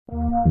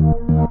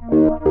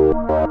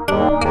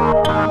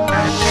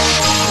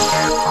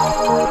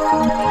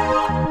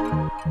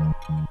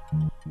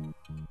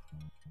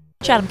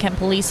Chatham-Kent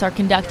police are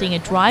conducting a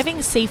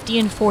driving safety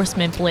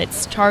enforcement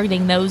blitz,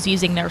 targeting those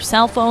using their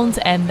cell phones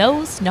and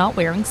those not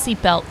wearing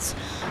seatbelts.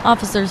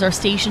 Officers are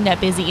stationed at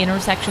busy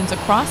intersections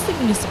across the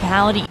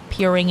municipality,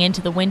 peering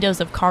into the windows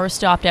of cars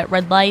stopped at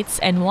red lights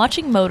and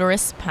watching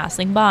motorists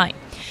passing by.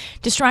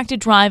 Distracted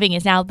driving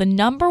is now the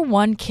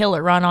 #1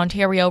 killer on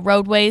Ontario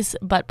roadways,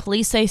 but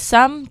police say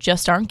some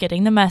just aren't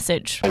getting the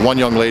message. One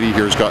young lady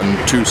here has gotten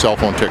 2 cell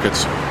phone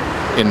tickets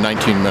in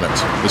 19 minutes,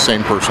 the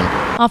same person.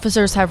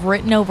 Officers have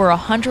written over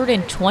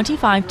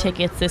 125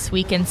 tickets this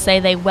week and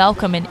say they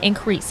welcome an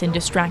increase in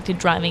distracted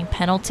driving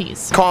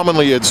penalties.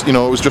 Commonly it's, it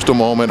was just a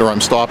moment, or I'm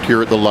stopped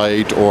here at the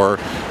light, or,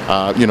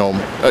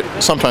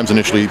 sometimes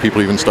initially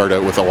people even start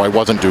out with, oh, I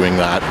wasn't doing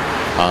that.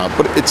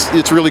 But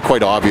it's really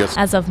quite obvious.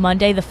 As of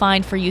Monday, the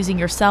fine for using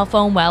your cell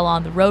phone while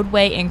on the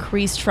roadway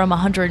increased from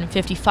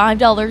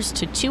 $155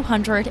 to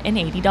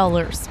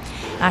 $280.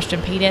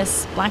 Ashton,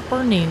 Patis,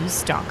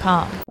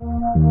 blackbirdnews.com.